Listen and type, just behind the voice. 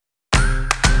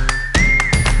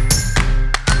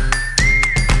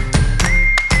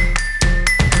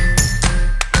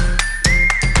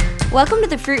Welcome to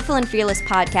the Fruitful and Fearless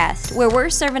podcast, where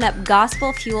we're serving up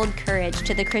gospel-fueled courage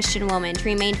to the Christian woman to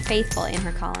remain faithful in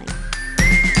her calling.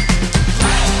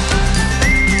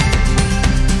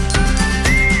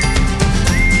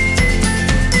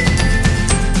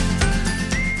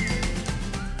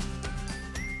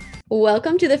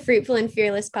 Welcome to the Fruitful and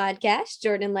Fearless podcast.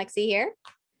 Jordan and Lexi here.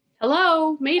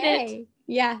 Hello, made it.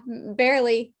 Yeah,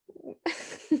 barely.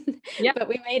 Yep. But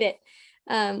we made it.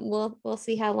 We'll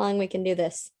see how long we can do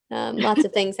this. Lots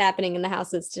of things happening in the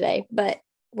houses today, but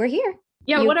we're here.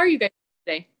 Yeah, what are you guys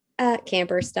today?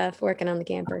 Camper stuff, working on the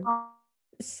camper.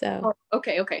 So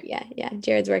okay. Yeah.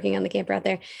 Jared's working on the camper out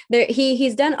there.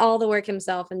 He's done all the work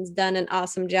himself and's done an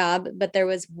awesome job, but there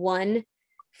was one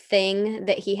thing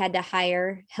that he had to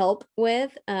hire help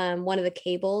with. One of the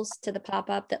cables to the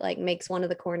pop-up that like makes one of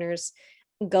the corners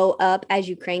go up as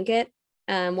you crank it.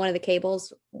 One of the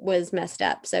cables was messed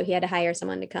up, so he had to hire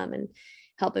someone to come and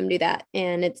help him do that,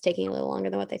 and it's taking a little longer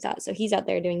than what they thought. So he's out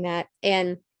there doing that,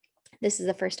 and this is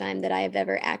the first time that I have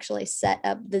ever actually set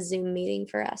up the Zoom meeting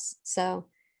for us. So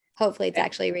hopefully it's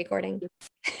actually recording.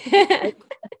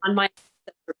 On my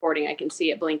recording, I can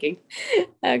see it blinking.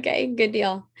 Okay, good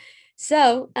deal.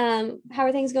 So, how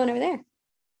are things going over there?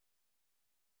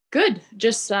 Good.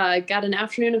 Just got an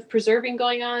afternoon of preserving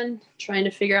going on, trying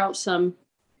to figure out some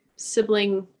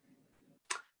sibling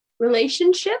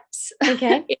relationships.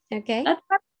 Okay.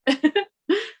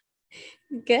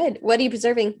 Good. What are you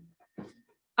preserving?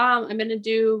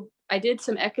 I did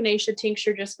some echinacea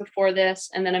tincture just before this,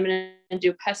 and then I'm going to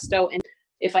do pesto, and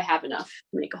if I have enough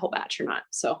to make a whole batch or not.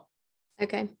 So.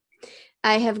 Okay.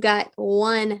 I have got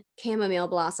one chamomile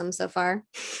blossom so far.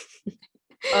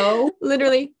 Oh,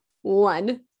 literally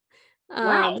one.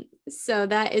 Wow. So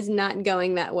that is not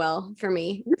going that well for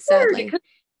me. Sadly. Because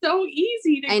it's so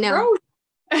easy to grow.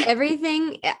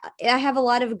 Everything. I have a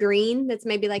lot of green that's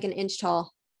maybe like an inch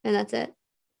tall, and that's it.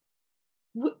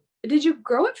 Did you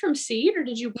grow it from seed or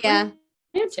did you plant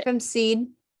it? From seed.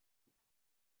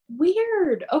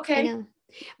 Weird. Okay. I know.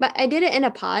 But I did it in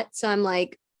a pot, so I'm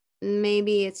like,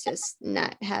 maybe it's just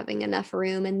not having enough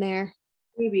room in there.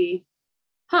 Maybe.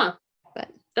 Huh. But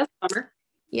that's a bummer.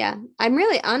 Yeah. I'm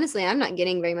not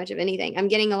getting very much of anything. I'm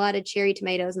getting a lot of cherry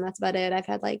tomatoes, and that's about it. I've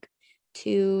had like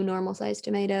 2 normal sized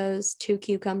tomatoes, 2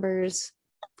 cucumbers,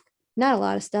 not a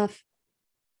lot of stuff.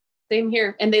 Same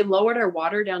here. And they lowered our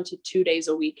water down to 2 days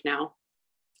a week now.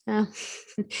 Oh.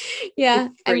 Yeah.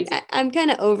 I'm kind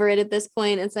of over it at this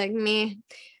point. It's like me.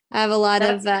 I have a lot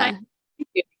of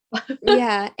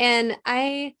yeah. And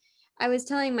I was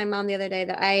telling my mom the other day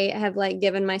that I have like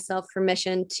given myself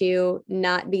permission to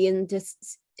not be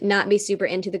super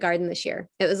into the garden this year.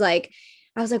 It was like,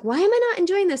 I was like, why am I not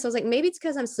enjoying this? I was like, maybe it's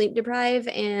because I'm sleep deprived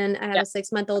and I have a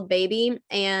 6-month-old baby,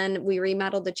 and we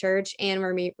remodeled the church and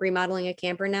we're remodeling a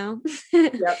camper now.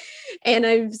 Yep. And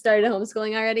I've started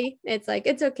homeschooling already. It's like,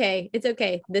 it's okay.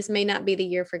 This may not be the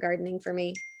year for gardening for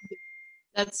me.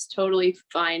 That's totally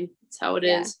fine. That's how it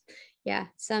is. Yeah.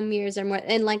 Some years are more.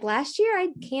 And like last year I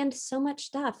canned so much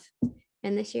stuff,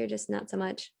 and this year just not so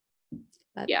much.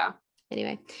 But yeah.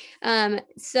 Anyway.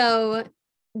 So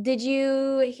did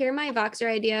you hear my Voxer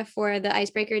idea for the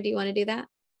icebreaker? Do you want to do that?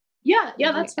 Yeah,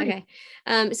 that's fine.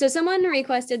 Okay. So someone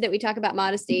requested that we talk about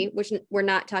modesty, which we're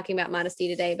not talking about modesty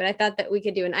today, but I thought that we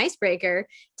could do an icebreaker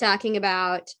talking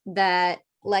about that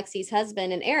Lexi's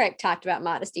husband and Eric talked about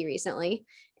modesty recently.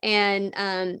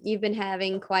 And you've been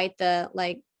having quite the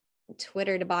like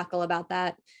Twitter debacle about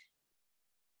that,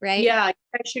 right? Yeah, I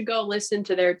should go listen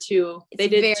to their two. They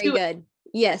did very good.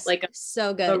 Yes, like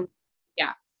so good.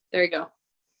 Yeah, there you go.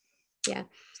 Yeah.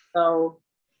 So,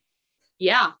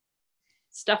 yeah,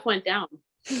 stuff went down.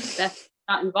 Beth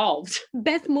got involved.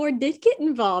 Beth Moore did get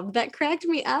involved. That cracked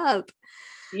me up.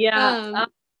 Yeah.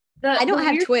 I don't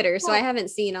have Twitter, so I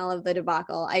haven't seen all of the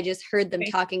debacle. I just heard them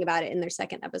talking about it in their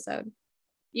second episode.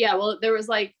 Yeah, well, there was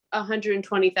like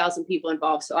 120,000 people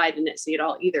involved, so I didn't see it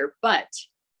all either. But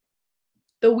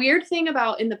the weird thing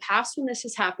about in the past when this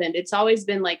has happened, it's always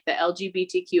been like the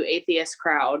LGBTQ atheist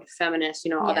crowd, feminists,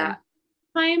 all that.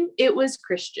 Time it was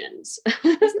Christians.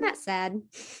 Isn't that sad?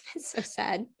 It's so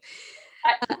sad.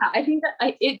 I think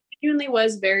that it genuinely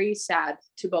was very sad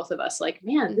to both of us. Like,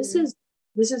 man, this is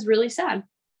really sad.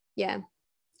 Yeah.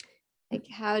 Like,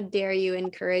 how dare you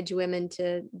encourage women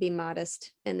to be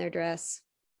modest in their dress?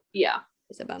 Yeah.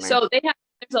 It's a bummer. So there's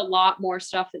a lot more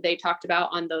stuff that they talked about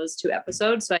on those 2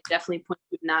 episodes. So I definitely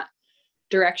pointed in that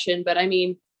direction. But I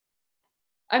mean,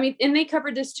 and they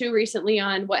covered this too recently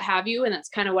on What Have You. And that's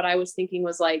kind of what I was thinking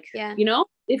was like,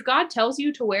 if God tells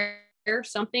you to wear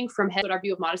something from head, what our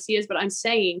view of modesty is, but I'm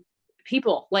saying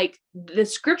people, like the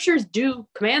scriptures do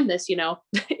command this,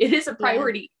 it is a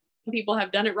priority. people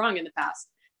have done it wrong in the past.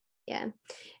 Yeah.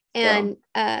 And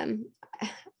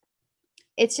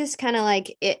it's just kind of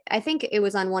like it. I think it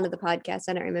was on one of the podcasts.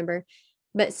 I don't remember,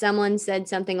 but someone said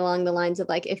something along the lines of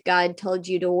like, if God told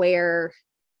you to wear,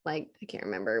 like, I can't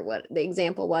remember what the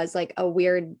example was, like a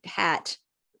weird hat,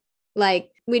 like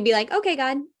we'd be like, okay,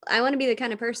 God, I want to be the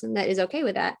kind of person that is okay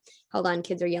with that. Hold on,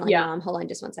 kids are yelling. Mom, hold on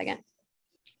just 1 second.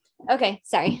 Okay,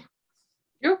 sorry.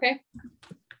 You're okay.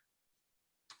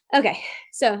 Okay,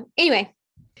 so anyway,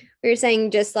 we were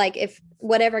saying just like if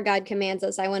whatever God commands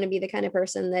us, I want to be the kind of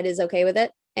person that is okay with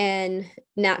it and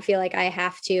not feel like I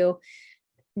have to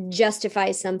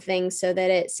justify something so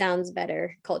that it sounds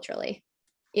better culturally,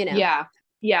 you know?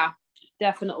 Yeah,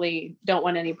 definitely don't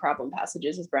want any problem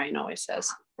passages, as Brian always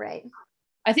says. Right.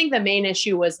 I think the main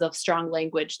issue was the strong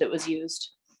language that was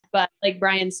used. But like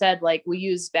Brian said, like we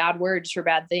use bad words for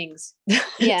bad things.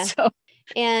 Yeah.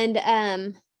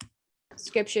 And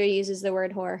scripture uses the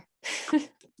word whore. I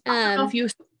don't know if you,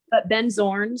 but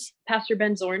Pastor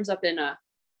Ben Zorns up in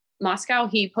Moscow,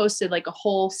 he posted like a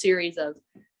whole series of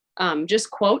just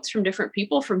quotes from different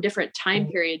people from different time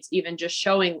periods, even just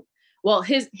showing, well,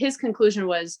 his conclusion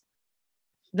was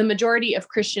the majority of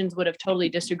Christians would have totally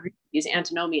disagreed with these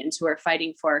antinomians who are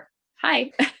fighting for,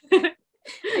 hi.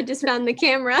 I just found the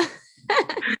camera.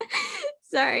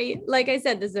 Sorry. Like I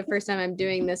said, this is the first time I'm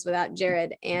doing this without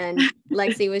Jared, and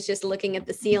Lexi was just looking at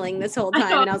the ceiling this whole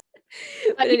time. And I was,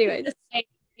 but anyway,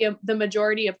 the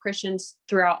majority of Christians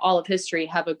throughout all of history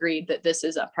have agreed that this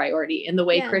is a priority, and the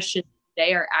way Christians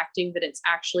today are acting that it's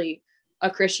actually a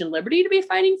Christian liberty to be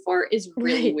fighting for is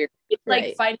really weird. It's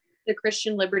like fighting the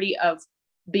Christian liberty of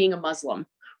being a Muslim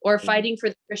or fighting for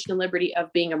the Christian liberty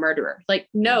of being a murderer. Like,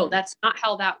 no, that's not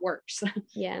how that works.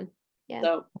 Yeah.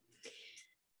 So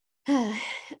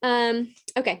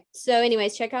okay, so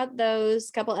anyways, check out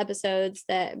those couple episodes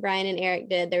that Brian and Eric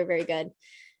did. They were very good.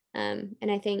 And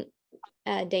I think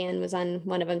Dan was on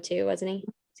one of them too, wasn't he?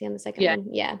 Was he on the second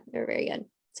one? Yeah, they were very good.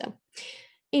 So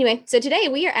anyway, so today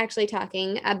we are actually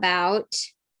talking about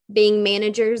being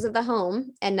managers of the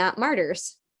home and not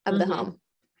martyrs of the home.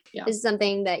 Yeah. This is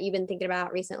something that you've been thinking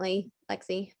about recently,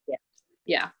 Lexi.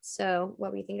 Yeah. So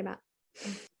what were you thinking about?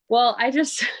 Well, I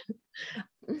just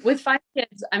with 5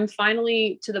 kids, I'm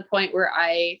finally to the point where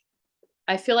I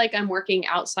feel like I'm working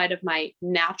outside of my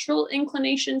natural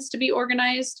inclinations to be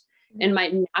organized and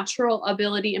my natural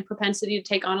ability and propensity to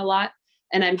take on a lot.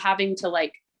 And I'm having to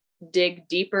like dig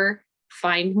deeper,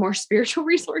 find more spiritual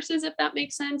resources, if that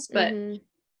makes sense. But, you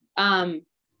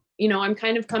know, I'm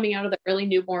kind of coming out of the early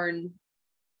newborn,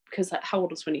 because how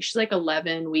old was Winnie? She's like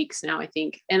 11 weeks now, I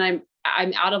think. And I'm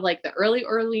out of like the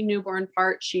early newborn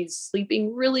part. She's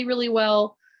sleeping really, really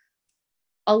well.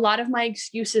 A lot of my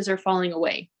excuses are falling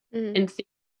away, and things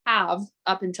have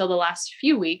up until the last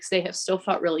few weeks, they have still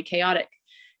felt really chaotic.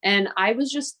 And I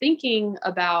was just thinking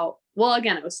about, well,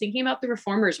 again, I was thinking about the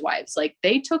reformers' wives. Like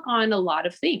they took on a lot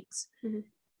of things.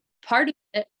 Part of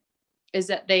it is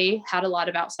that they had a lot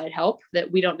of outside help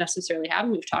that we don't necessarily have.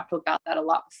 And we've talked about that a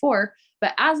lot before.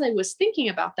 But as I was thinking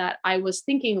about that, I was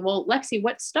thinking, well, Lexi,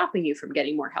 what's stopping you from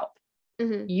getting more help?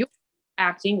 You're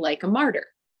acting like a martyr.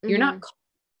 You're not called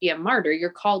to be a martyr.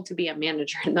 You're called to be a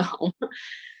manager in the home.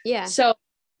 Yeah. So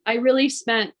I really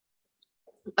spent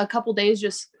a couple days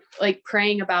just like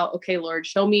praying about, okay, Lord,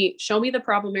 show me the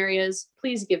problem areas.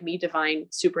 Please give me divine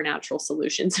supernatural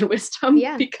solutions and wisdom,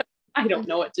 because I don't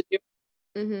know what to do.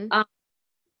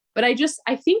 But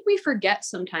I think we forget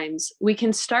sometimes. We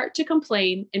can start to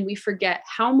complain and we forget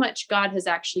how much God has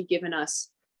actually given us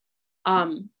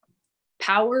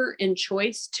power and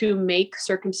choice to make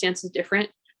circumstances different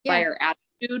by our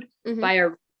attitude, by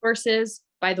our resources,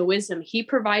 by the wisdom he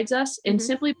provides us, and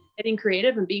simply getting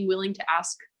creative and being willing to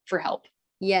ask for help.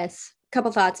 Yes. A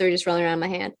couple thoughts that were just rolling around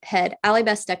my head. Allie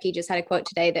Beth Stuckey just had a quote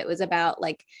today that was about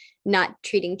like not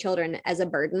treating children as a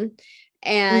burden.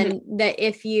 And that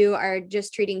if you are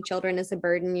just treating children as a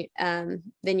burden,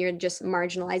 then you're just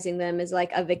marginalizing them as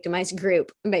like a victimized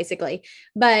group, basically.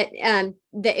 But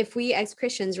that if we as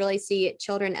Christians really see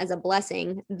children as a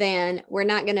blessing, then we're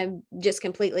not going to just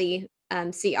completely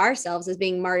see ourselves as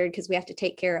being martyred because we have to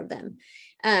take care of them.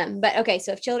 But okay,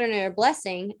 so if children are a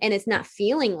blessing and it's not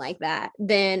feeling like that,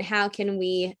 then how can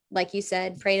we, like you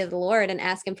said, pray to the Lord and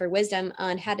ask him for wisdom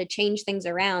on how to change things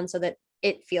around so that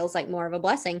it feels like more of a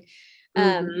blessing?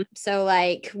 So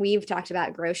like we've talked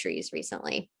about groceries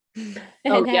recently.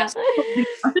 Oh, yes.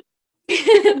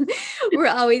 We're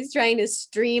always trying to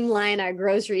streamline our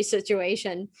grocery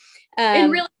situation.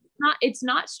 And really it's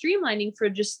not streamlining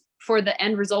for the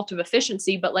end result of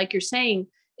efficiency, but like you're saying,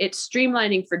 it's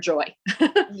streamlining for joy.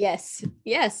 Yes.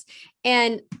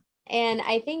 And And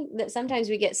I think that sometimes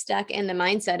we get stuck in the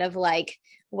mindset of like,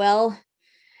 well,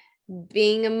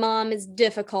 being a mom is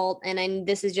difficult and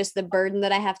this is just the burden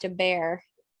that I have to bear,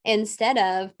 instead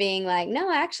of being like,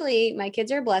 no, actually my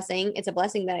kids are a blessing. It's a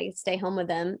blessing that I can stay home with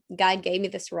them. God gave me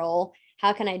this role.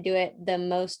 How can I do it the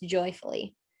most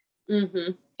joyfully?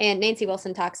 Mm-hmm. And Nancy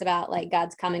Wilson talks about like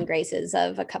God's common graces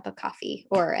of a cup of coffee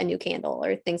or a new candle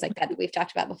or things like that we've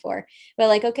talked about before. But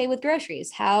like, okay, with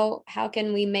groceries, how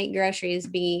can we make groceries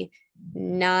be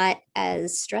not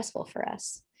as stressful for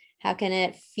us? How can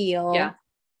it feel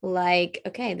like,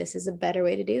 okay, this is a better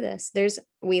way to do this?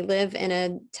 We live in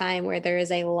a time where there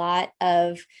is a lot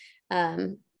of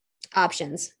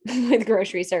options with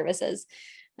grocery services.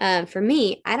 For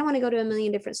me, I don't want to go to a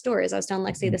million different stores. I was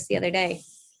telling Lexi this the other day.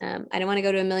 I don't want to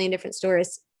go to a million different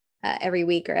stores every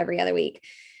week or every other week.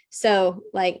 So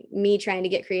like me trying to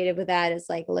get creative with that is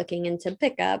like looking into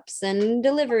pickups and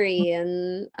delivery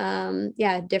and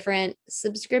different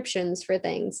subscriptions for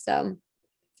things. So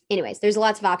anyways, there's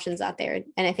lots of options out there.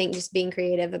 And I think just being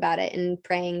creative about it and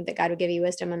praying that God would give you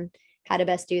wisdom on how to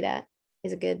best do that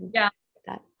is a good. Yeah.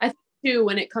 I think too,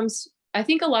 when it comes, I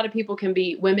think a lot of people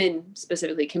women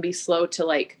specifically can be slow to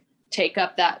like take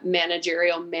up that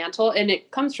managerial mantle, and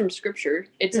it comes from scripture.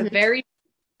 It's a very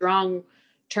strong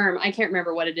term. I can't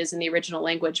remember what it is in the original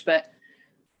language, but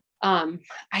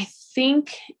I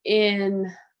think in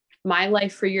My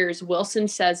Life for Yours, Wilson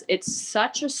says it's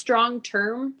such a strong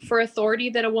term for authority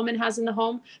that a woman has in the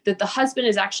home that the husband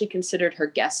is actually considered her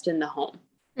guest in the home.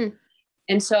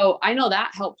 And so I know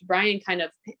that helped Brian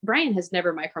Brian has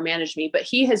never micromanaged me, but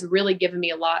he has really given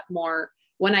me a lot more.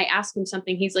 When I ask him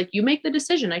something, he's like, you make the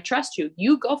decision. I trust you.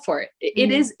 You go for it.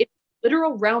 It's a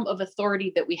literal realm of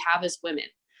authority that we have as women.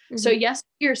 So yes,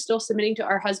 we are still submitting to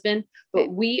our husband,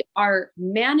 but we are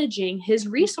managing his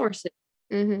resources.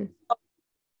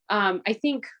 I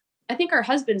think our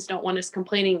husbands don't want us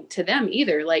complaining to them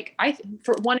either. Like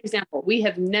for one example, we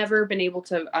have never been able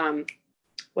to,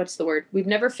 what's the word? We've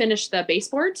never finished the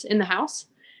baseboards in the house,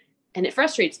 and it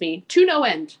frustrates me to no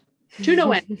end.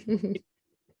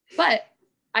 But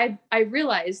I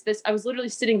realized this. I was literally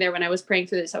sitting there when I was praying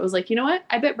through this. I was like, you know what?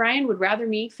 I bet Brian would rather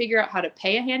me figure out how to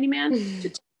pay a handyman to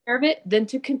take care of it than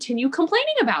to continue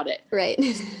complaining about it. Right.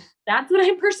 That's what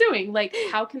I'm pursuing. Like,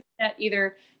 how can that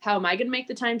how am I going to make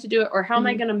the time to do it? Or how am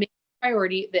I going to make a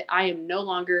priority that I am no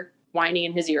longer whining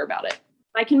in his ear about it?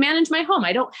 I can manage my home.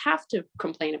 I don't have to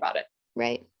complain about it.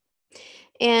 Right.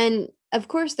 And of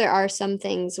course, there are some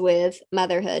things with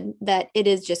motherhood that it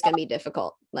is just going to be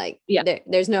difficult. Like,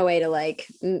 there's no way to like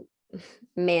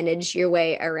manage your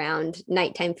way around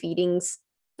nighttime feedings.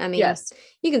 I mean,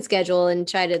 you can schedule and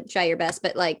try your best,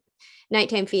 but like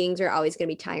nighttime feedings are always going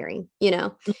to be tiring, you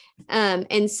know?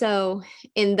 And so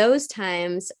in those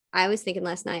times, I was thinking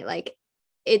last night, like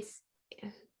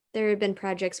there have been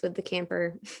projects with the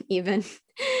camper even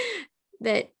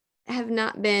that have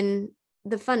not been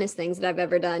the funnest things that I've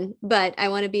ever done, but I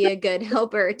want to be a good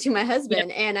helper to my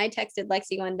husband. And I texted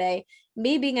Lexi one day,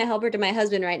 me being a helper to my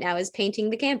husband right now is painting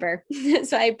the camper.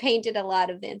 So I painted a lot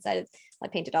of the inside. I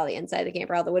painted all the inside of the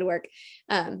camper, all the woodwork.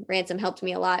 Ransom helped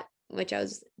me a lot, which I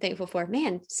was thankful for.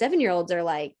 Man, 7-year-olds are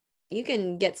like, you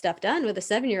can get stuff done with a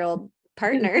 7-year-old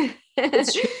partner.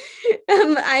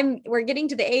 We're getting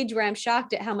to the age where I'm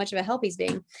shocked at how much of a help he's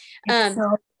being.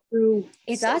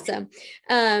 It's awesome.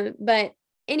 But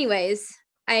anyways,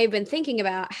 I've been thinking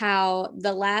about how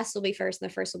the last will be first and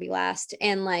the first will be last.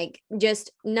 And like,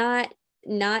 just not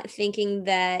thinking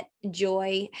that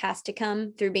joy has to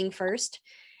come through being first.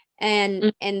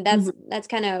 And that's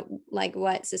kind of like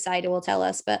what society will tell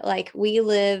us. But like, we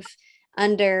live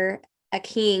under a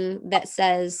king that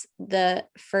says the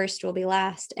first will be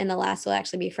last and the last will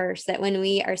actually be first. That when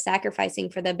we are sacrificing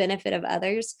for the benefit of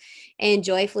others and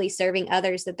joyfully serving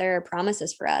others, that there are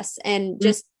promises for us. And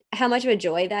just how much of a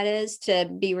joy that is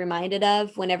to be reminded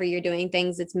of whenever you're doing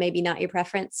things that's maybe not your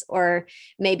preference, or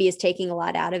maybe is taking a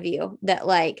lot out of you, that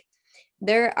like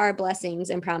there are blessings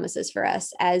and promises for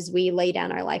us as we lay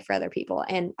down our life for other people.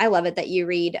 And I love it that you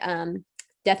read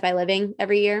Death by Living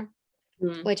every year,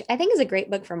 which I think is a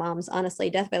great book for moms. Honestly,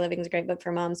 Death by Living is a great book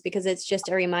for moms because it's just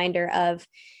a reminder of,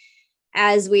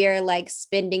 as we are like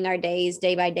spending our days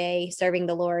day by day serving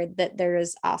the Lord, that there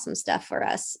is awesome stuff for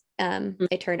us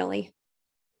eternally.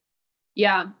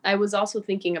 Yeah. I was also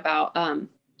thinking about,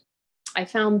 I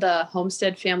found the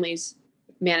Homestead Families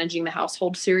Managing the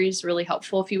Household series really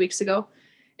helpful a few weeks ago.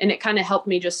 And it kind of helped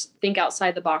me just think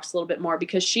outside the box a little bit more,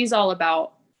 because she's all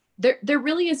about, there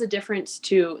really is a difference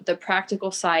to the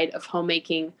practical side of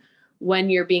homemaking when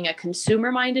you're being a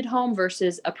consumer minded home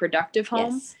versus a productive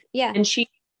home. Yes. Yeah. And she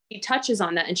she touches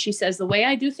on that, and she says, the way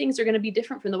I do things are going to be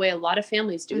different from the way a lot of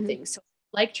families do things. So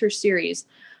I liked her series,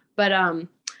 but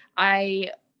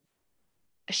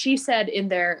she said in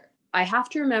there, I have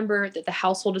to remember that the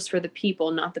household is for the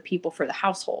people, not the people for the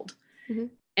household. Mm-hmm.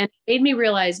 And it made me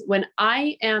realize when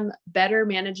I am better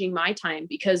managing my time,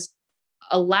 because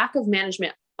a lack of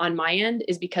management on my end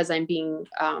is because I'm being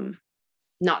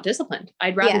not disciplined.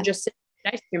 I'd rather just sit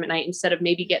and eat ice cream at night instead of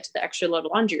maybe get to the extra load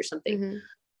of laundry or something. Mm-hmm.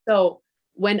 So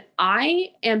when I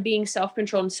am being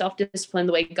self-controlled and self-disciplined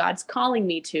the way God's calling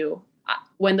me to,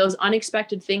 when those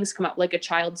unexpected things come up, like a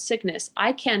child's sickness,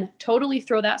 I can totally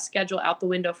throw that schedule out the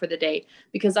window for the day,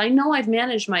 because I know I've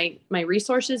managed my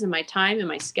resources and my time and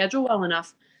my schedule well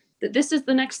enough that this is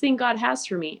the next thing God has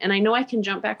for me. And I know I can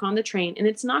jump back on the train, and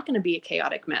it's not going to be a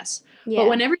chaotic mess. But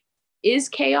whenever is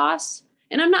chaos,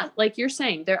 and I'm not, like you're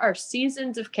saying, there are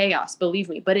seasons of chaos, believe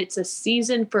me, but it's a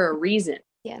season for a reason.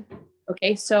 Yeah.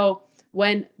 Okay. So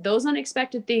when those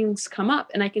unexpected things come up,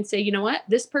 and I can say, you know what,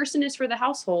 this person is for the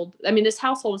household. I mean, this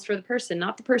household is for the person,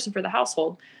 not the person for the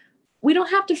household. We don't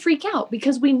have to freak out,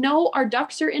 because we know our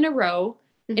ducks are in a row,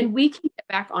 and we can get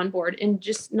back on board, and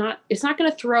just it's not going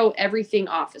to throw everything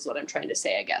off, is what I'm trying to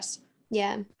say, I guess.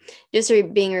 Yeah. Just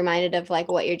being reminded of like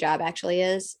what your job actually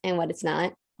is and what it's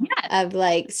not. Yeah. Of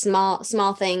like small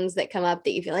things that come up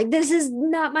that you feel like, this is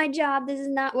not my job. This is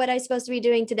not what I'm supposed to be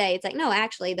doing today. It's like, no,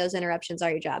 actually those interruptions are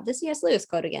your job. This C.S. Lewis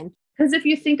quote again. Because if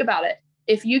you think about it,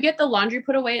 if you get the laundry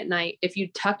put away at night, if you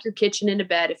tuck your kitchen into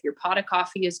bed, if your pot of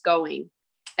coffee is going,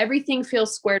 everything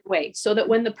feels squared away, so that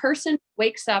when the person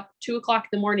wakes up 2:00 in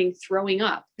the morning throwing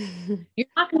up, you're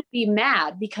not going to be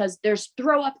mad because there's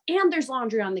throw up and there's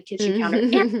laundry on the kitchen counter.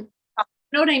 And,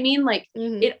 you know what I mean? Like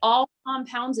it all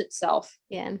compounds itself.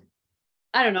 Yeah.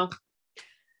 I don't know.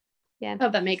 Yeah. I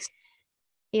hope that makes.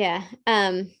 Yeah.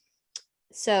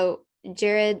 So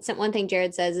one thing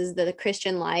Jared says is that the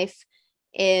Christian life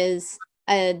is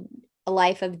a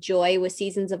life of joy with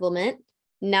seasons of lament,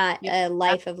 not a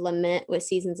life of lament with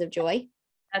seasons of joy.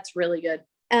 That's really good.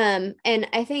 And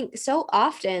I think so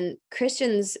often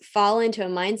Christians fall into a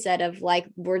mindset of like,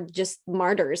 we're just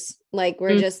martyrs. Like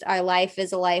we're just, our life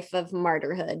is a life of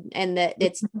martyrhood, and that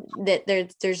it's that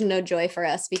there's no joy for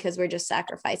us because we're just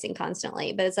sacrificing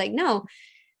constantly. But it's like, no,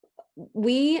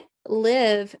 we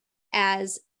live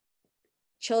as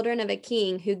children of a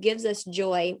king who gives us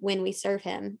joy when we serve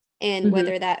him. And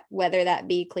whether that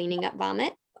be cleaning up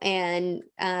vomit and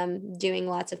doing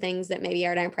lots of things that maybe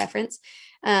aren't our preference,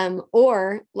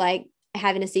 or like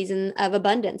having a season of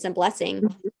abundance and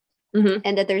blessing,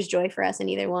 and that there's joy for us in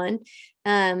either one.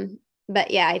 But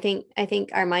yeah, I think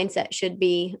our mindset should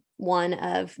be one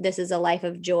of, this is a life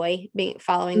of joy,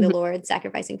 following the Lord,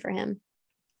 sacrificing for him.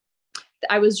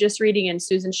 I was just reading in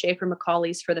Susan Schaefer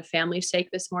Macaulay's For the Family's Sake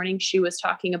this morning. She was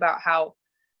talking about how,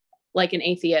 like, an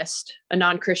atheist, a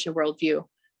non-Christian worldview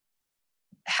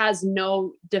has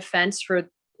no defense for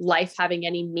life having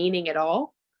any meaning at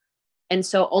all. And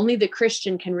so only the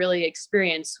Christian can really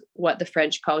experience what the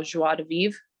French call joie de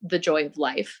vivre, the joy of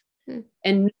life.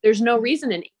 And there's no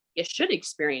reason an atheist should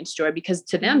experience joy, because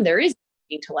to them there is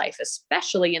meaning to life,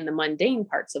 especially in the mundane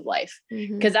parts of life.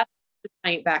 Because that's what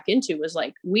I went back into, was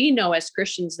like, we know as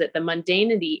Christians that the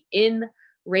mundanity in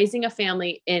raising a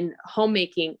family, in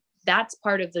homemaking, that's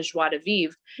part of the joie de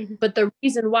vivre. But the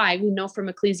reason why, we know from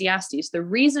Ecclesiastes, the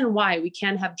reason why we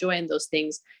can have joy in those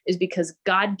things is because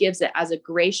God gives it as a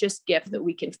gracious gift that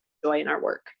we can enjoy in our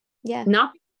work. Yeah.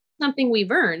 Not something we've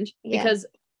earned, because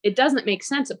it doesn't make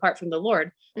sense apart from the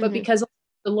Lord, but because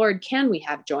the Lord can we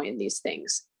have joy in these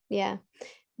things. Yeah.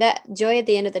 That Joy at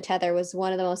the End of the Tether was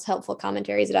one of the most helpful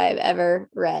commentaries that I've ever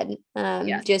read.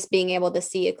 Just being able to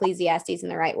see Ecclesiastes in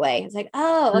the right way. It's like,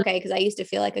 oh, okay. Because I used to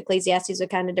feel like Ecclesiastes was a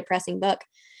kind of depressing book.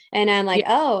 And I'm like,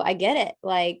 oh, I get it.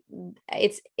 Like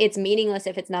it's meaningless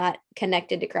if it's not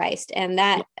connected to Christ. And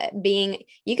that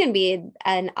you can be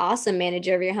an awesome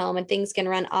manager of your home and things can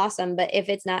run awesome. But if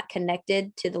it's not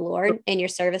connected to the Lord and your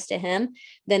service to him,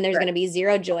 then there's going to be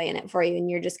zero joy in it for you.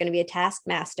 And you're just going to be a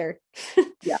taskmaster.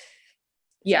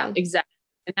 Yeah, exactly.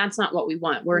 And that's not what we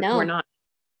want. We're not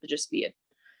to just be it.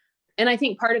 And I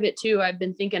think part of it too, I've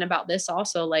been thinking about this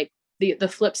also, like the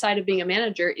flip side of being a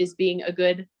manager is being a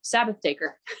good Sabbath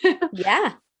taker.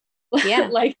 Yeah.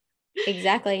 Like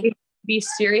exactly. Be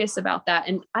serious about that.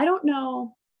 And I don't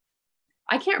know,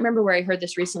 I can't remember where I heard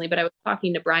this recently, but I was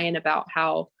talking to Brian about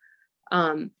how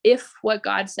if what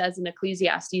God says in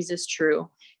Ecclesiastes is true,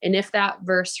 and if that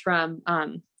verse from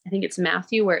I think it's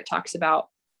Matthew, where it talks about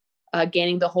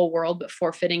gaining the whole world but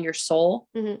forfeiting your soul,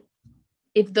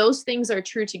 if those things are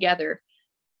true together,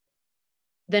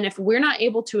 then if we're not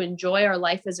able to enjoy our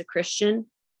life as a Christian,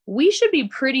 we should be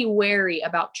pretty wary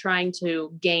about trying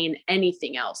to gain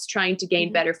anything else, trying to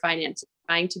gain better finances,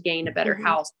 trying to gain a better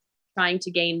house, trying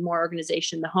to gain more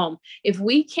organization in the home. If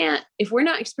we're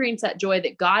not experiencing that joy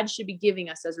that God should be giving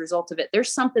us as a result of it,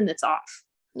 there's something that's off.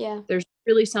 Yeah. There's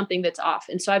really something that's off.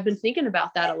 And so I've been thinking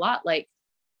about that a lot. Like,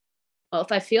 well,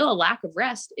 if I feel a lack of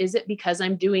rest, is it because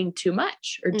I'm doing too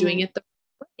much or doing it the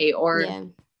way, or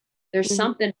there's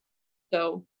something.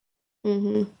 So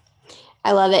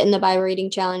I love it in the Bible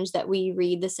reading challenge that we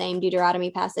read the same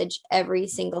Deuteronomy passage every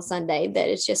single Sunday, that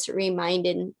it's just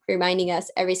reminding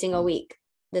us every single week.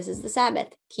 This is the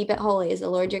Sabbath. Keep it holy as the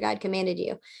Lord your God commanded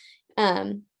you.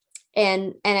 And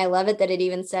I love it that it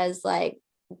even says, like,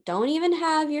 don't even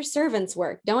have your servants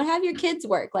work. Don't have your kids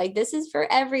work. Like, this is for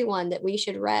everyone, that we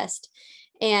should rest.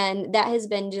 And that has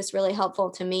been just really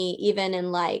helpful to me, even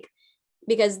in like,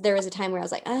 because there was a time where I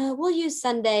was like, we'll use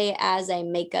Sunday as a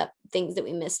makeup things that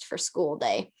we missed for school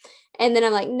day. And then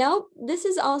I'm like, nope, this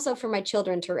is also for my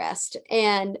children to rest.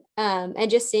 And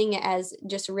just seeing it as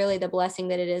just really the blessing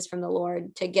that it is from the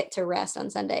Lord to get to rest on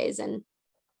Sundays, and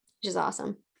which is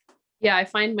awesome. Yeah. I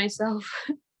find myself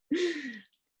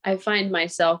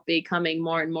becoming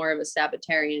more and more of a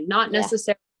Sabbatarian, not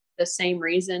necessarily the same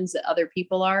reasons that other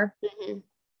people are,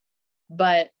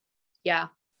 but yeah,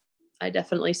 I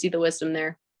definitely see the wisdom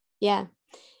there. Yeah.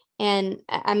 And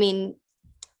I mean,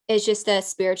 it's just a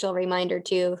spiritual reminder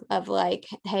too, of like,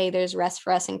 hey, there's rest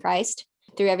for us in Christ.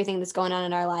 Through everything that's going on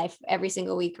in our life, every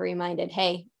single week we're reminded,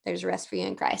 hey, there's rest for you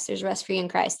in Christ. There's rest for you in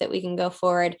Christ, that we can go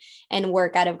forward and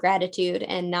work out of gratitude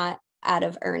and not out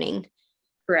of earning.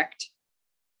 Correct.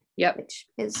 Yep. Which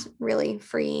is really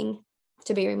freeing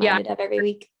to be reminded of every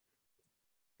week.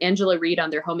 Angela Reed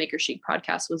on their Homemaker Chic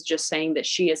podcast was just saying that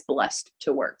she is blessed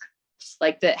to work.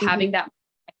 Like that, having that,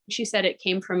 she said it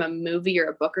came from a movie or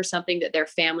a book or something that their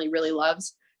family really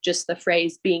loves. Just the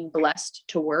phrase being blessed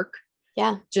to work.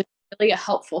 Yeah. Just really a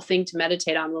helpful thing to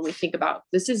meditate on when we think about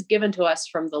this is given to us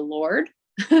from the Lord.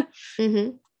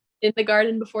 In the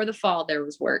garden before the fall, there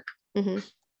was work.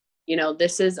 You know,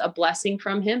 this is a blessing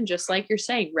from him, just like you're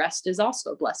saying, rest is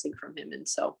also a blessing from him. And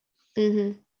so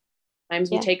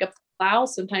sometimes we take up the plow,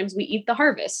 sometimes we eat the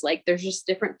harvest. Like there's just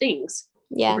different things.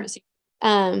 Yeah.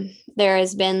 There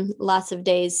has been lots of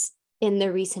days in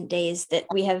the recent days that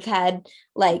we have had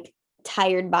like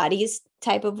tired bodies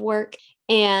type of work.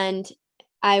 And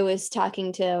I was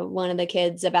talking to one of the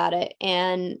kids about it,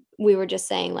 and we were just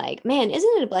saying like, man,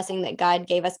 isn't it a blessing that God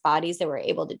gave us bodies that were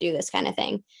able to do this kind of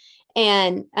thing?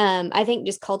 And I think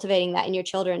just cultivating that in your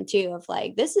children too, of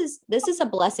like, this is a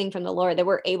blessing from the Lord that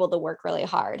we're able to work really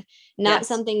hard, not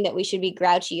something that we should be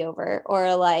grouchy over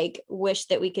or like wish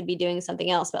that we could be doing something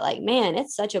else. But like, man,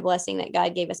 it's such a blessing that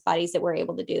God gave us bodies that we're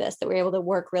able to do this, that we're able to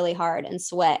work really hard and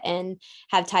sweat and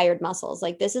have tired muscles.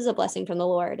 Like this is a blessing from the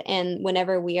Lord. And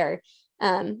whenever we are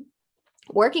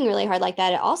working really hard like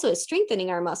that, it also is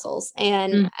strengthening our muscles.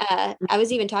 And I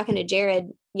was even talking to Jared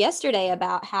yesterday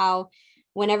about how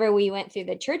whenever we went through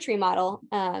the church remodel,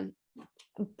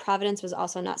 Providence was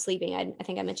also not sleeping. I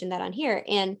think I mentioned that on here,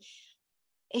 and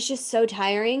it's just so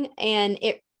tiring. And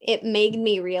it made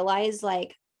me realize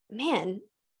like, man,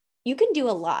 you can do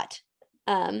a lot.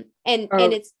 And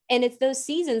it's those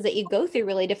seasons that you go through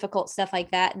really difficult stuff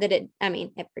like that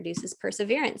it produces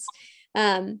perseverance.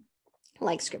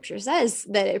 Like scripture says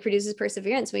that it produces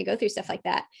perseverance when we go through stuff like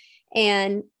that.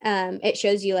 And it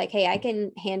shows you like, hey, I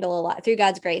can handle a lot through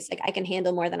God's grace. Like I can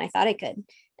handle more than I thought I could,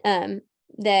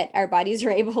 that our bodies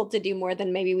are able to do more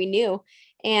than maybe we knew.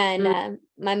 And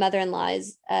my mother-in-law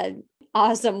is an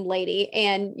awesome lady.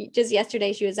 And just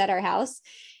yesterday she was at our house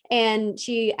and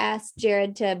she asked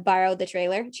Jared to borrow the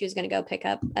trailer. She was going to go pick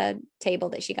up a table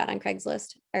that she got on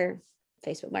Craigslist or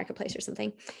Facebook Marketplace or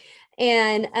something.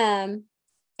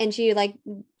 And she like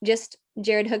just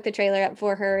Jared hooked the trailer up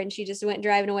for her and she just went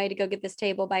driving away to go get this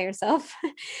table by herself.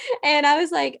 And I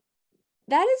was like,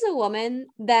 that is a woman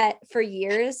that for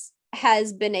years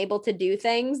has been able to do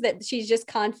things that she's just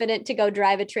confident to go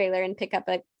drive a trailer and pick up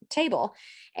a table.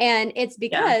 And it's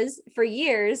because for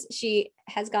years she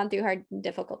has gone through hard,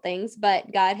 difficult things,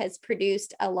 but God has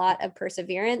produced a lot of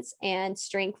perseverance and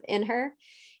strength in her.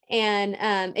 And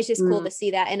it's just cool to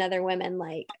see that in other women.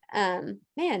 Like,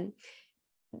 man,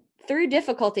 through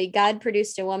difficulty, God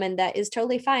produced a woman that is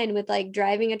totally fine with like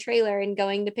driving a trailer and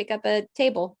going to pick up a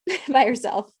table by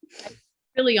herself.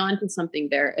 Really onto something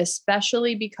there,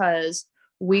 especially because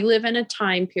we live in a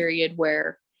time period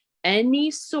where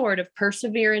any sort of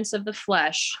perseverance of the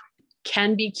flesh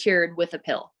can be cured with a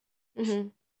pill.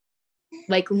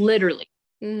 Like literally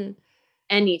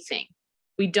anything.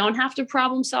 We don't have to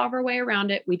problem solve our way around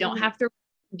it. We don't have to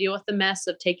deal with the mess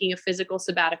of taking a physical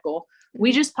sabbatical.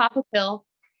 We just pop a pill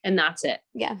and that's it.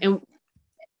 Yeah.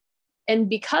 And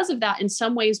because of that, in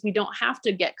some ways, we don't have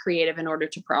to get creative in order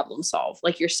to problem solve.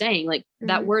 Like you're saying, like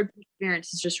that word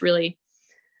perseverance is just really,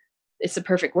 it's the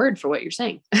perfect word for what you're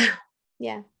saying.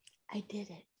 Yeah. I did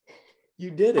it.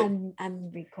 You did it.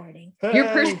 I'm recording. Hey.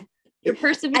 You're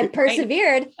persevering. I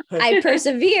persevered. I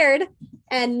persevered.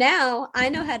 And now I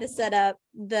know how to set up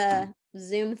the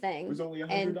Zoom thing. It was only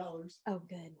 $100. Oh,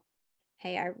 good.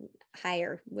 Hey, our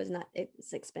hire was not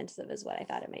as expensive as what I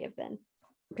thought it may have been.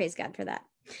 Praise God for that.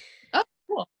 Oh,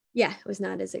 cool. Yeah, it was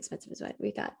not as expensive as what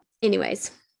we thought.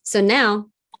 Anyways, so now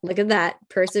look at that,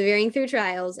 persevering through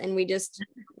trials, and we just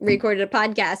recorded a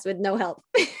podcast with no help.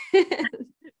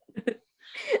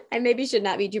 I maybe should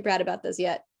not be too proud about this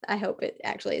yet. I hope it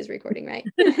actually is recording right.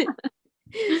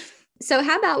 So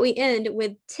how about we end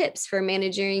with tips for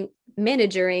managing?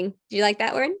 Do you like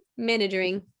that word?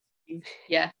 Managing.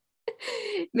 Yeah.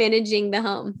 Managing the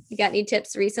home. You got any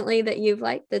tips recently that you've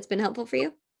liked that's been helpful for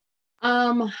you?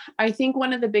 I think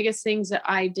one of the biggest things that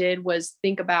I did was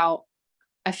think about,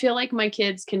 I feel like my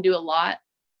kids can do a lot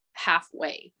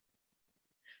halfway.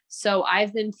 So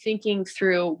I've been thinking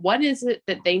through what is it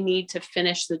that they need to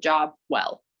finish the job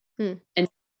well and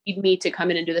need me to come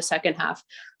in and do the second half.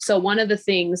 So one of the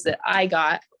things that I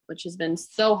got, which has been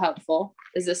so helpful,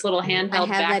 is this little handheld.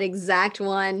 I have that exact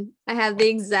one. I have the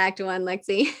exact one,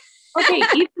 Lexi. Okay.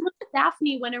 Even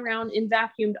Daphne went around and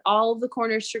vacuumed all of the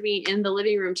corners for me in the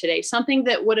living room today, something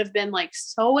that would have been like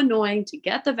so annoying to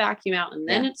get the vacuum out. And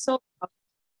then it's so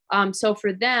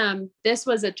for them, this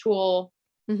was a tool.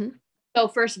 So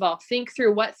first of all, think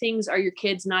through what things are your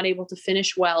kids not able to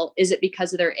finish well. Is it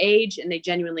because of their age and they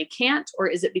genuinely can't, or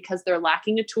is it because they're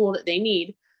lacking a tool that they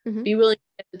need? Be willing to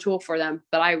get the tool for them,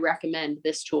 but I recommend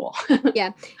this tool.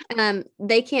 Yeah.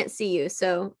 They can't see you,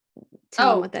 so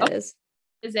tell them what that is.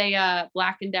 Is a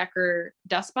Black & Decker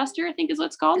dust buster, I think is what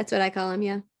it's called. That's what I call them.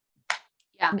 Yeah.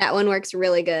 Yeah. That one works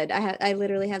really good. I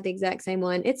literally have the exact same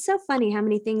one. It's so funny how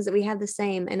many things that we have the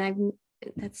same, and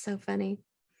that's so funny.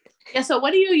 Yeah. So what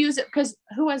do you use it? Because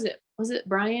who was it? Was it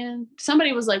Brian?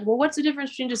 Somebody was like, well, what's the difference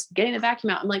between just getting the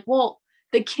vacuum out? I'm like, well,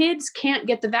 the kids can't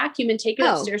get the vacuum and take it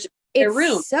upstairs to their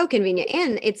room. It's so convenient,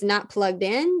 and it's not plugged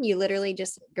in. You literally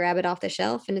just grab it off the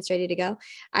shelf and it's ready to go.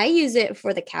 I use it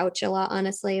for the couch a lot,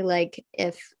 honestly. Like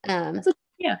if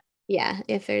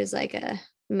if there's like a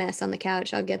mess on the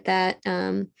couch, I'll get that.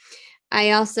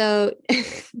 I also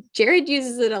Jared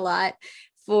uses it a lot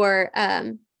for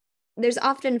there's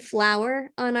often flour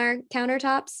on our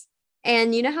countertops,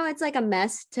 and you know how it's like a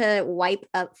mess to wipe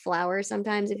up flour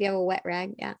sometimes if you have a wet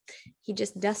rag. Yeah, he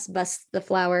just dust busts the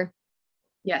flour.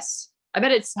 Yes. I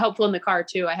bet it's helpful in the car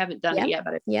too. I haven't done it yet,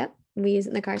 but we use it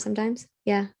in the car sometimes.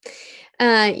 Yeah.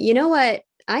 You know what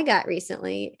I got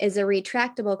recently is a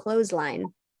retractable clothesline.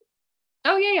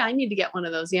 Oh yeah. I need to get one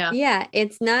of those. Yeah. Yeah.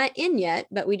 It's not in yet,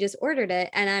 but we just ordered it,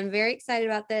 and I'm very excited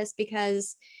about this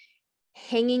because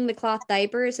hanging the cloth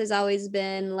diapers has always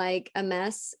been like a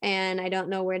mess, and I don't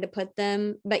know where to put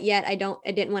them, but yet I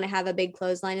didn't want to have a big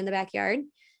clothesline in the backyard.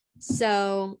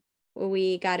 So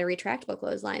we got a retractable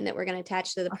clothesline that we're going to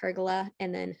attach to the pergola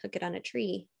and then hook it on a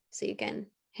tree so you can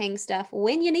hang stuff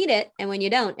when you need it, and when you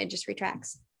don't, it just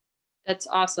retracts. That's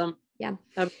awesome. Yeah.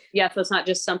 So it's not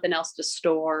just something else to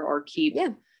store or keep. Yeah.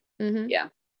 Yeah.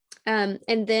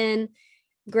 And then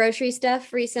grocery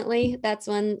stuff recently, that's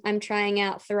when I'm trying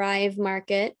out Thrive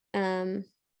Market. I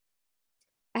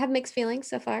have mixed feelings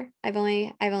so far. I've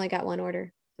only got one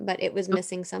order, but it was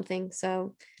missing something,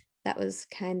 so that was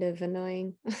kind of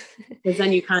annoying. Because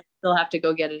then you kind of still have to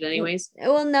go get it anyways.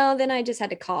 Well, no, then I just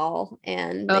had to call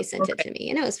and they sent it to me,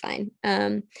 and it was fine.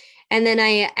 And then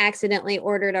I accidentally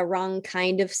ordered a wrong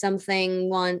kind of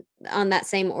something on that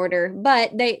same order,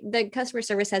 but the customer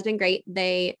service has been great.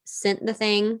 They sent the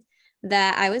thing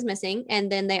that I was missing,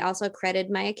 and then they also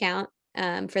credited my account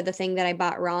for the thing that I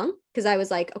bought wrong, because I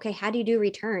was like, okay, how do you do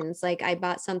returns? Like I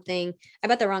bought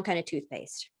the wrong kind of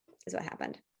toothpaste is what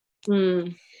happened.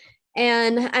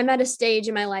 And I'm at a stage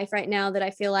in my life right now that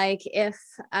I feel like if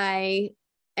I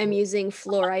am using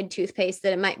fluoride toothpaste,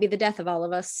 that it might be the death of all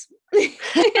of us.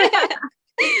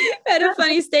 At a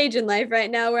funny stage in life right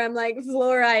now where I'm like,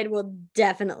 fluoride will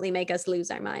definitely make us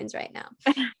lose our minds right now,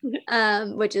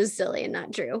 which is silly and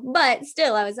not true. But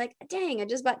still, I was like, dang, I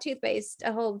just bought toothpaste,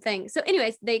 a whole thing. So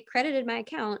anyways, they credited my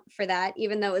account for that,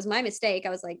 even though it was my mistake. I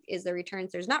was like, is there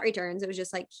returns? There's not returns. It was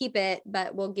just like, keep it,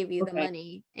 but we'll give you the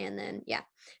money. And then, yeah.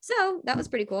 So that was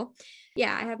pretty cool.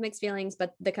 Yeah, I have mixed feelings,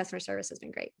 but the customer service has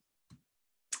been great.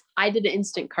 I did an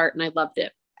Instacart and I loved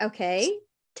it. Okay.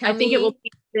 I think it will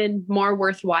be even more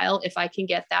worthwhile if I can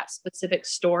get that specific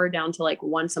store down to like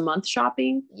once a month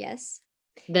shopping. Yes.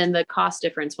 Then the cost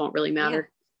difference won't really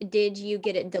matter. did you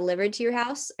get it delivered to your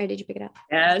house or did you pick it up?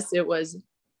 Yes, it was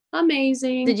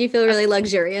amazing. Did you feel really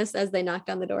luxurious as they knocked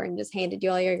on the door and just handed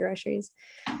you all your groceries?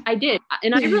 I did.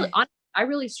 And I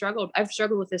really struggled. I've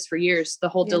struggled with this for years, the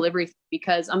whole delivery,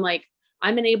 because I'm like,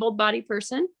 I'm an able-bodied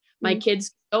person. My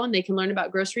kids go and they can learn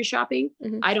about grocery shopping.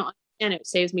 I don't understand it. It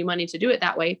saves me money to do it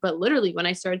that way. But literally when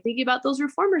I started thinking about those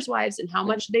reformers' wives and how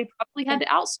much they probably had to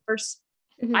outsource,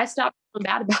 I stopped feeling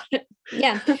bad about it.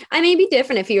 Yeah. I mean, it'd be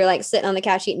different if you were like sitting on the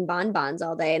couch eating bonbons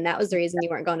all day and that was the reason you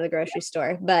weren't going to the grocery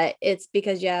store, but it's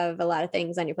because you have a lot of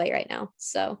things on your plate right now.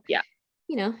 So yeah,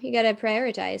 you know, you got to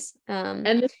prioritize.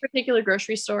 And this particular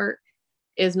grocery store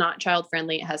is not child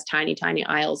friendly. It has tiny, tiny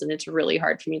aisles and it's really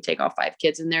hard for me to take all 5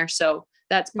 kids in there. So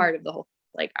that's part of the whole,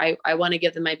 like, I want to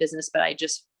give them my business, but I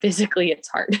just physically, it's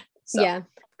hard. So, yeah.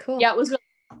 Cool. Yeah. It was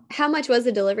really- How much was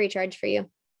the delivery charge for you?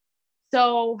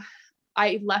 So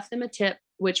I left them a tip,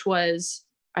 which was,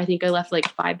 I think I left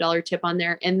like $5 tip on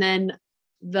there. And then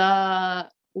the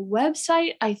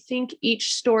website, I think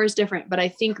each store is different, but I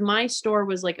think my store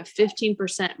was like a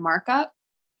 15% markup.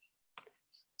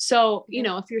 So, you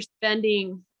know, if you're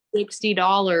spending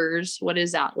 $60, what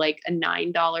is that? Like a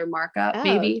 $9 markup,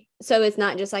 maybe. So it's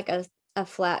not just like a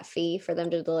flat fee for them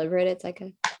to deliver it. It's like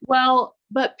well,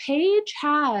 but Paige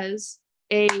has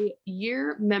a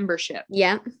year membership.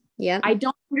 Yeah. Yeah. I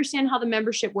don't understand how the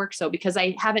membership works though, because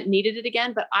I haven't needed it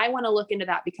again, but I want to look into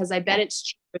that because I bet it's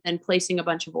cheaper than placing a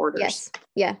bunch of orders. Yes.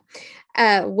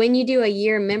 Yeah. When you do a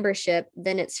year membership,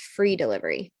 then it's free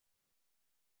delivery.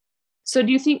 So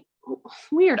do you think,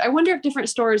 weird. I wonder if different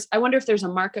stores, I wonder if there's a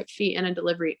markup fee and a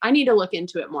delivery. I need to look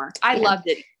into it more. I loved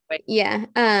it. Yeah.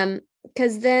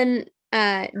 Cause then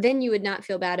you would not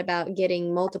feel bad about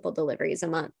getting multiple deliveries a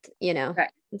month, you know,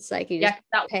 It's like you just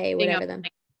pay whatever them.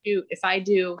 If I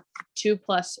do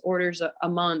 2+ orders a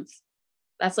month,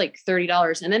 that's like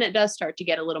 $30. And then it does start to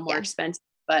get a little more expensive,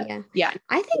 but yeah.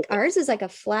 I think ours is like a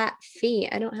flat fee.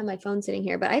 I don't have my phone sitting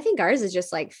here, but I think ours is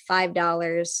just like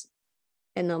 $5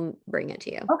 and they'll bring it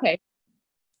to you. Okay.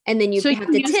 And then you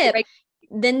have to tip.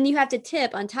 Then you have to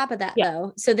tip on top of that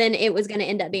though. So then it was going to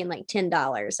end up being like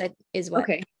 $10 is what.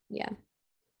 Okay. Yeah.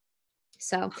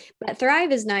 So, but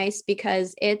Thrive is nice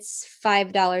because it's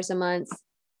 $5 a month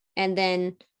and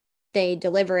then they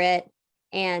deliver it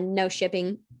and no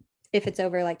shipping if it's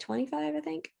over like 25, I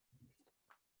think.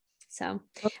 So,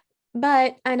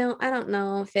 but I don't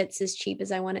know if it's as cheap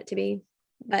as I want it to be,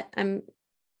 but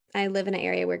I live in an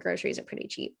area where groceries are pretty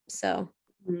cheap. So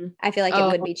I feel like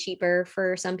it would be cheaper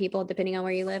for some people depending on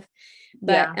where you live,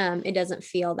 but it doesn't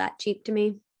feel that cheap to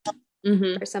me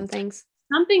for some things.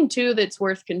 Something too that's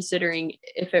worth considering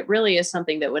if it really is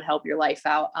something that would help your life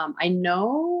out. I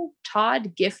know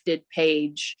Todd gifted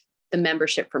Paige the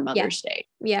membership for Mother's Day.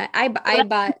 Yeah, I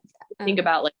bought. Think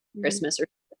about like Christmas or.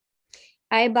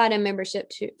 I bought a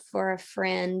membership for a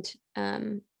friend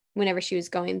whenever she was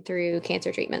going through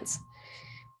cancer treatments.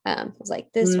 I was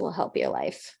like, this will help your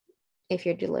life if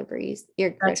your groceries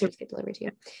get delivered to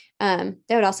you. That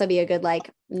would also be a good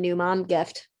like new mom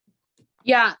gift.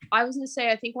 Yeah, I was gonna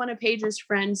say, I think one of Paige's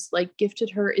friends like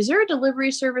gifted her. Is there a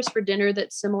delivery service for dinner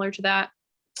that's similar to that?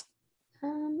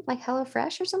 Like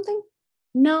HelloFresh or something?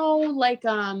 No, like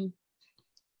I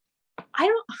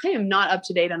am not up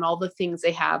to date on all the things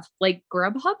they have. Like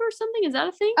Grubhub or something. Is that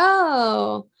a thing?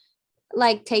 Oh,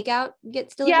 like takeout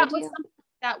gets delivered to you? Something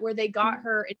like that where they got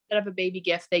her, instead of a baby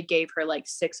gift, they gave her like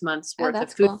 6 months worth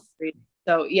of food. Cool.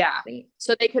 So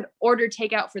so they could order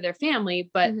takeout for their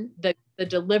family, but the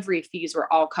delivery fees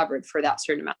were all covered for that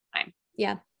certain amount of time.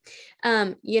 Yeah.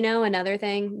 You know, another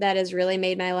thing that has really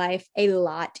made my life a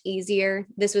lot easier.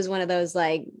 This was one of those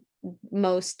like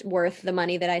most worth the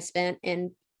money that I spent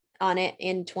on it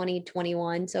in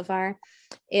 2021 so far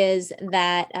is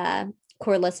that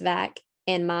cordless vac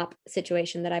and mop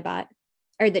situation that I bought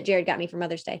or that Jared got me for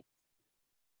Mother's Day.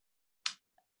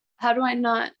 How do I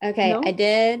not? Okay. know? I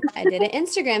did an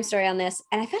Instagram story on this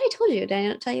and I thought I told you. Did I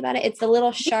not tell you about it? It's a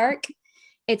little Shark.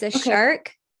 It's a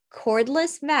Shark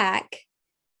cordless vac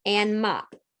and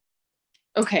mop.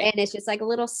 Okay. And it's just like a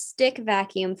little stick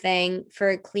vacuum thing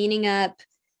for cleaning up.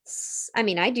 I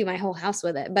mean, I do my whole house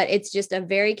with it, but it's just a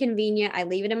very convenient. I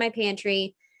leave it in my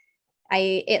pantry.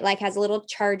 It like has a little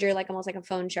charger, like almost like a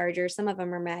phone charger. Some of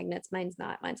them are magnets. Mine's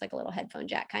not. Mine's like a little headphone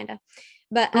jack kind of.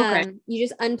 But you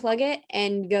just unplug it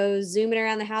and go zooming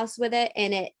around the house with it.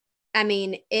 And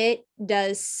it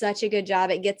does such a good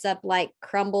job. It gets up like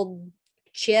crumbled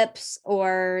chips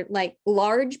or like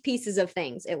large pieces of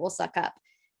things it will suck up,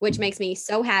 which makes me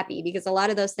so happy because a lot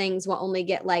of those things will only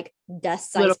get like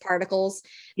dust-sized particles.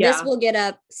 This will get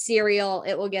up cereal.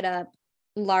 It will get up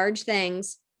large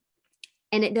things.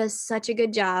 and it does such a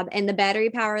good job. And the battery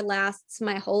power lasts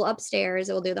my whole upstairs.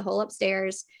 It will do the whole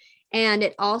upstairs. And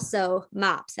it also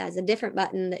mops, has a different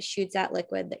button that shoots out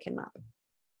liquid that can mop.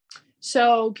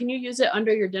 So can you use it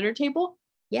under your dinner table?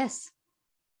 Yes.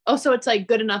 Oh, so it's like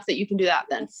good enough that you can do that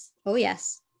then. Yes. Oh,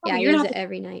 yes. Oh, Yeah, I use it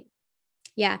every night.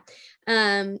 Yeah.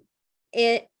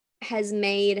 It has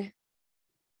made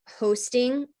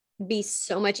hosting be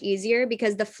so much easier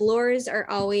because the floors are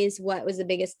always what was the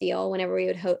biggest deal whenever we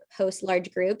would host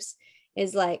large groups,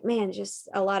 is like, man, just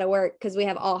a lot of work because we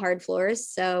have all hard floors.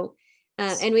 So,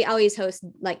 and we always host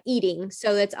like eating.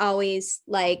 So it's always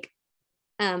like,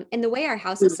 and the way our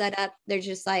house is set up, there's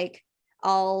just like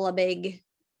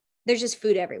there's just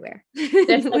food everywhere.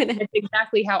 That's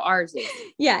exactly how ours is.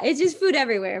 Yeah, it's just food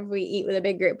everywhere if we eat with a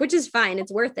big group, which is fine.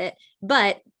 It's worth it.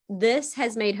 But this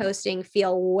has made hosting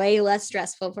feel way less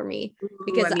stressful for me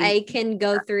because I can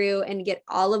go through and get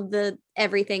all of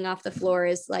everything off the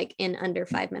floors like in under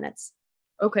 5 minutes.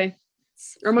 Okay.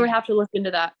 I'm going to have to look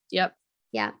into that. Yep.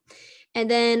 Yeah.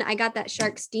 And then I got that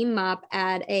Shark steam mop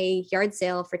at a yard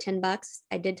sale for $10.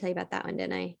 I did tell you about that one,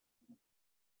 didn't I?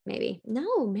 Maybe.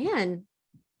 No, man.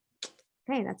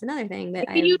 Okay, that's another thing that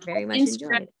I very much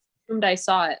enjoyed. I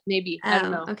saw it. Maybe. I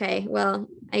don't know. Okay. Well,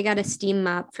 I got a steam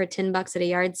mop for $10 at a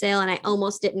yard sale and I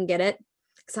almost didn't get it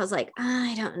because I was like,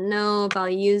 I don't know if I'll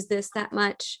use this that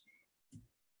much.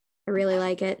 I really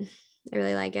like it.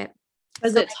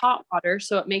 Because it's hot water,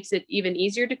 so it makes it even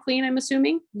easier to clean, I'm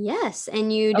assuming. Yes.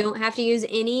 And you don't have to use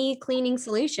any cleaning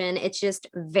solution. It's just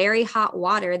very hot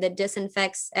water that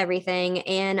disinfects everything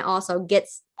and also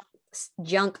gets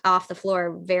junk off the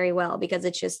floor very well because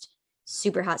it's just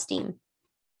super hot steam.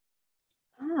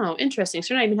 Oh, interesting.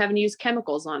 So you're not even having to use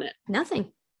chemicals on it.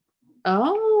 Nothing.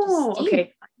 Oh,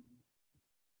 okay.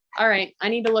 All right. I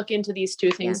need to look into these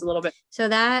two things a little bit. So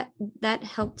that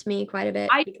helped me quite a bit.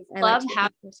 I love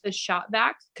having the shop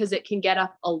vac because it can get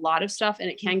up a lot of stuff and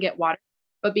it can get water,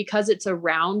 but because it's a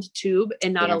round tube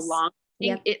and not a long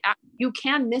thing, you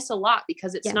can miss a lot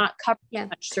because it's not covered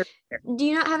much surface. Do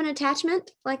you not have an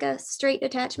attachment, like a straight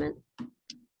attachment?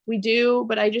 We do,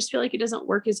 but I just feel like it doesn't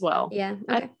work as well. Yeah. Okay.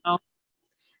 I don't know.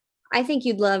 I think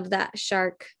you'd love that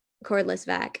Shark cordless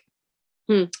vac.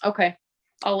 Okay.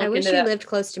 I wish you lived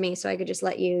close to me so I could just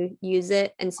let you use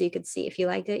it and so you could see if you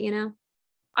liked it,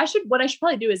 What I should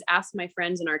probably do is ask my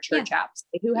friends in our church apps,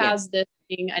 like, who has this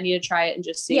thing? I need to try it and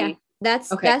just see. Yeah, that's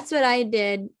what I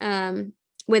did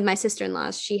with my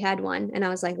sister-in-law. She had one and I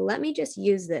was like, let me just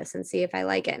use this and see if I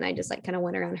like it. And I just like kind of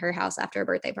went around her house after a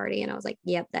birthday party and I was like,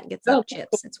 yep, that gets up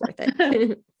chips. It's worth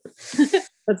it.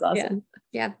 That's awesome.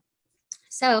 Yeah.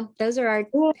 So those are our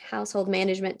household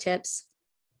management tips.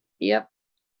 Yep.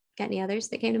 Got any others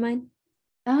that came to mind?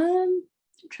 I'm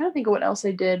trying to think of what else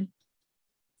I did.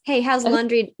 Hey, how'd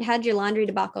your laundry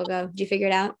debacle go? Did you figure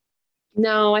it out?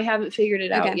 No, I haven't figured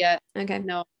it out yet. Okay.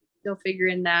 No, still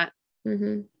figuring that.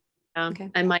 Mm-hmm. Okay.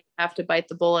 I might have to bite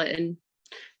the bullet, and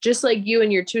just like you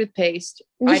and your toothpaste,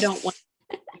 I don't want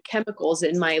chemicals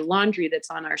in my laundry that's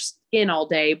on our skin all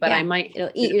day, but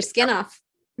it'll eat your skin off.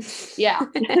 Yeah.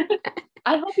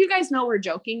 I hope you guys know we're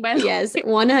joking, by the way. Yes,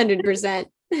 100%.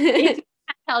 If you can't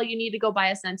tell, you need to go buy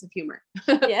a sense of humor.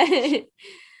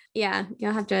 Yeah,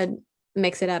 you'll have to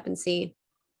mix it up and see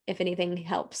if anything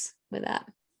helps with that.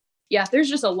 Yeah, there's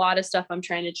just a lot of stuff I'm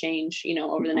trying to change,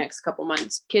 over the next couple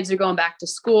months. Kids are going back to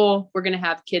school. We're going to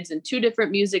have kids in 2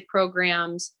 different music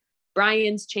programs.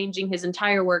 Brian's changing his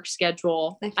entire work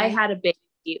schedule. Okay. I had a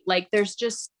baby. Like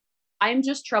I'm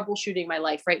just troubleshooting my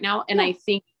life right now. And I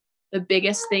think the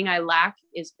biggest thing I lack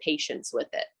is patience with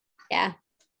it. Yeah.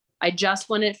 I just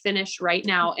want it finished right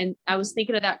now. And I was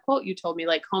thinking of that quote you told me,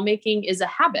 like, homemaking is a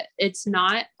habit. It's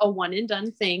not a one and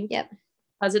done thing. Yep.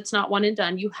 Because it's not one and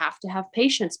done, you have to have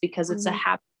patience because it's a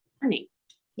habit of learning.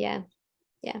 Yeah.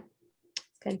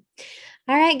 Good.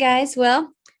 All right, guys.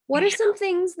 Well, what are some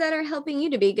things that are helping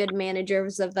you to be good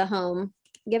managers of the home?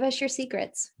 Give us your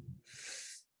secrets.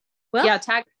 Well,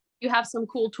 tag. You have some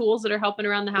cool tools that are helping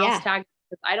around the house. Tag.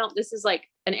 This is like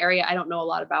an area I don't know a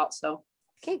lot about. So.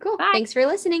 Okay, cool. Bye. Thanks for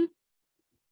listening.